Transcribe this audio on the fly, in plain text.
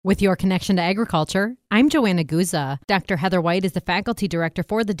With your connection to agriculture, I'm Joanna Guza. Dr. Heather White is the faculty director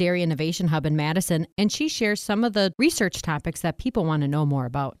for the Dairy Innovation Hub in Madison, and she shares some of the research topics that people want to know more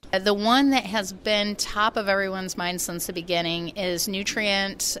about. The one that has been top of everyone's mind since the beginning is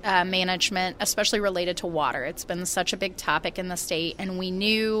nutrient management, especially related to water. It's been such a big topic in the state, and we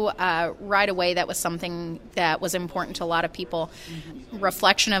knew right away that was something that was important to a lot of people.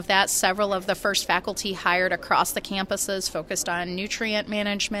 Reflection of that, several of the first faculty hired across the campuses focused on nutrient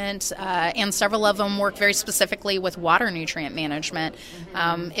management, and several of them work very specifically with water nutrient management,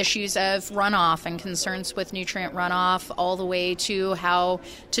 issues of runoff and concerns with nutrient runoff, all the way to how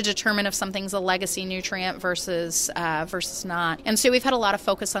to determine if something's a legacy nutrient versus not. And so we've had a lot of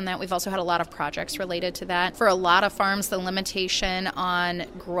focus on that. We've also had a lot of projects related to that. For a lot of farms, the limitation on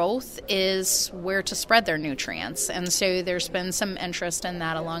growth is where to spread their nutrients. And so there's been some interest in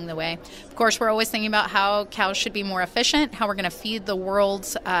that along the way. Of course, we're always thinking about how cows should be more efficient, how we're going to feed the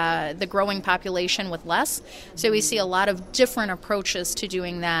world's the growing population with less. So we see a lot of different approaches to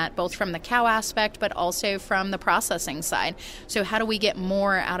doing that, both from the cow aspect, but also from the processing side. So how do we get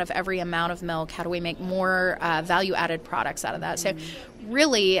more out of every amount of milk? How do we make more value-added products out of that? So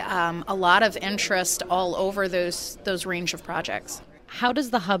really a lot of interest all over those range of projects. How does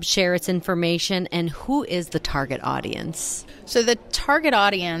the Hub share its information, and who is the target audience? So the target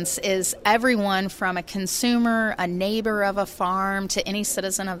audience is everyone from a consumer, a neighbor of a farm, to any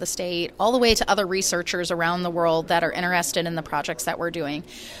citizen of the state, all the way to other researchers around the world that are interested in the projects that we're doing.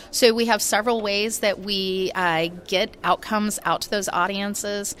 So we have several ways that we get outcomes out to those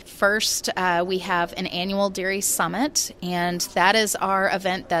audiences. First, we have an annual dairy summit, and that is our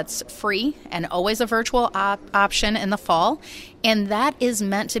event that's free and always a virtual option in the fall. And that is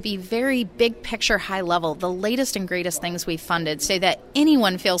meant to be very big picture, high level, the latest and greatest things we've funded, so that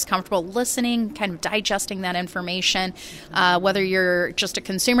anyone feels comfortable listening, kind of digesting that information, whether you're just a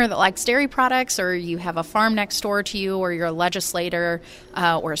consumer that likes dairy products, or you have a farm next door to you, or you're a legislator,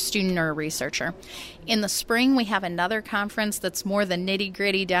 or a student or a researcher. In the spring, we have another conference that's more the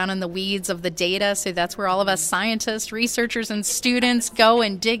nitty-gritty, down in the weeds of the data. So that's where all of us scientists, researchers, and students go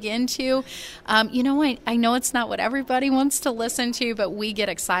and dig into. I know it's not what everybody wants to listen to, but we get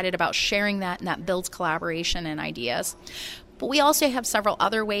excited about sharing that, and that builds collaboration and ideas. But we also have several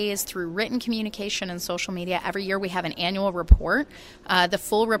other ways through written communication and social media. Every year we have an annual report. The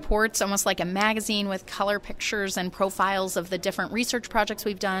full report's almost like a magazine with color pictures and profiles of the different research projects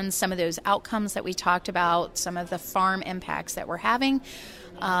we've done, some of those outcomes that we talked about, some of the farm impacts that we're having.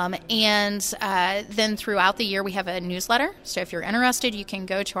 And then throughout the year we have a newsletter. So if you're interested, you can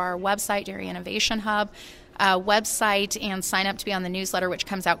go to our website, Dairy Innovation Hub, website, and sign up to be on the newsletter, which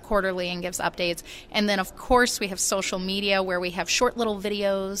comes out quarterly and gives updates. And then, of course, we have social media where we have short little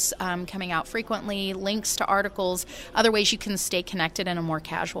videos coming out frequently, links to articles, other ways you can stay connected in a more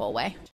casual way.